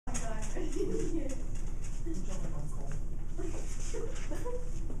What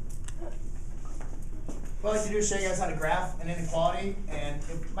I like to do is show you guys how to graph an inequality, and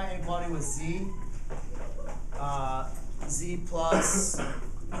if my inequality was z plus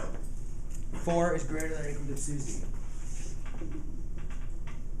 4 is greater than or equal to 2z.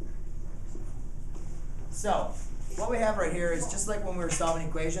 So what we have right here is just like when we were solving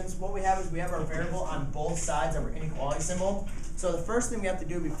equations. What we have is we have our variable on both sides of our inequality symbol. So the first thing we have to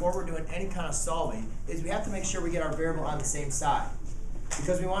do before we're doing any kind of solving is we have to make sure we get our variable on the same side,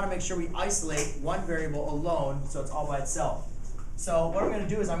 because we want to make sure we isolate one variable alone so it's all by itself. So what I'm going to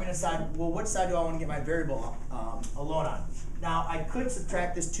do is I'm going to decide, well, which side do I want to get my variable alone on? Now, I could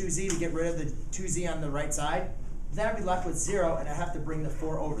subtract this 2z to get rid of the 2z on the right side. Then I'd be left with 0, and I have to bring the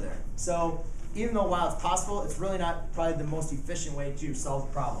 4 over there. So even though while it's possible, it's really not probably the most efficient way to solve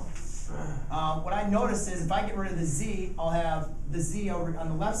the problem. What I noticed is if I get rid of the z, I'll have the z over on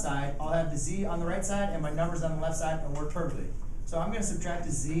the left side, I'll have the z on the right side, and my numbers on the left side, and work perfectly. So I'm going to subtract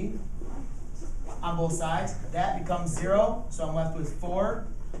the z on both sides. That becomes 0, so I'm left with 4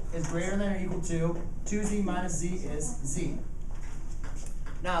 is greater than or equal to 2z minus z is z.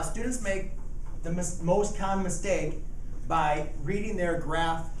 Now, students make the most common mistake by reading their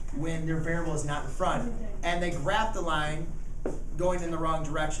graph when their variable is not in front, and they graph the line going in the wrong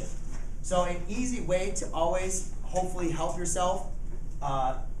direction. So an easy way to always hopefully help yourself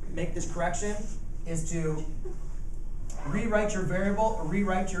make this correction is to rewrite your variable or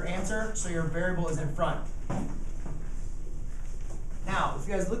rewrite your answer so your variable is in front. Now, if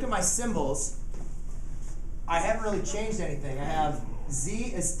you guys look at my symbols, I haven't really changed anything. I have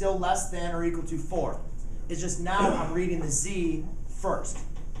z is still less than or equal to 4. It's just now I'm reading the z first.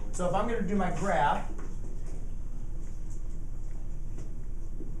 So if I'm going to do my graph,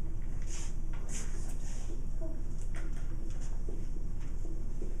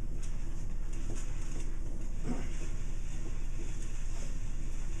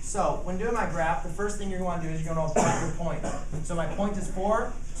 so when doing my graph, the first thing you're going to want to do is you're going to apply your point. So my point is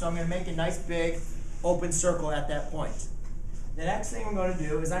 4, so I'm going to make a nice big open circle at that point. The next thing I'm going to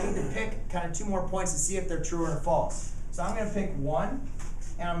do is I need to pick kind of 2 more points to see if they're true or false. So I'm going to pick 1,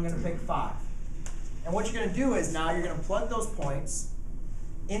 and I'm going to pick 5. And what you're going to do is now you're going to plug those points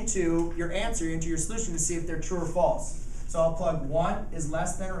into your answer, into your solution, to see if they're true or false. So I'll plug 1 is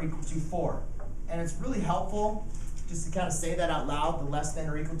less than or equal to 4. And it's really helpful just to kind of say that out loud, the less than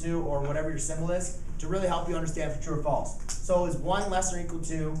or equal to, or whatever your symbol is, to really help you understand if it's true or false. So is 1 less or equal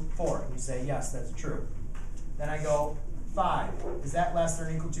to 4? And you say, yes, that's true. Then I go, 5. Is that less than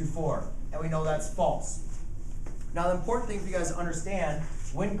or equal to 4? And we know that's false. Now the important thing for you guys to understand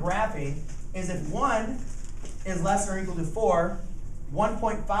when graphing is if 1 is less than or equal to 4,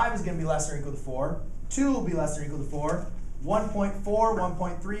 1.5 is going to be less than or equal to 4, 2 will be less than or equal to 4, 1.4,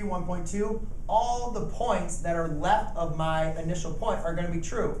 1.3, 1.2, all the points that are left of my initial point are going to be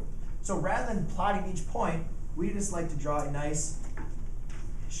true. So rather than plotting each point, we just like to draw a nice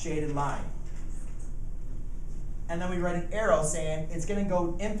shaded line. And then we write an arrow saying it's going to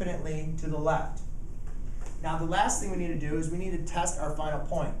go infinitely to the left. Now the last thing we need to do is we need to test our final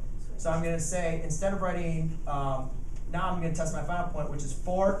point. So I'm going to say, instead of writing, now I'm going to test my final point, which is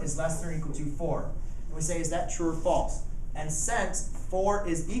 4 is less than or equal to 4. And we say, is that true or false? And since 4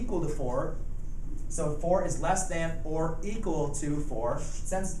 is equal to 4, so 4 is less than or equal to 4,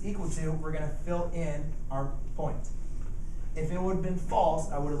 since it's equal to, we're going to fill in our point. If it would have been false,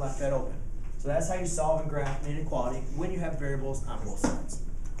 I would have left that open. So that's how you solve and graph an inequality when you have variables on both sides.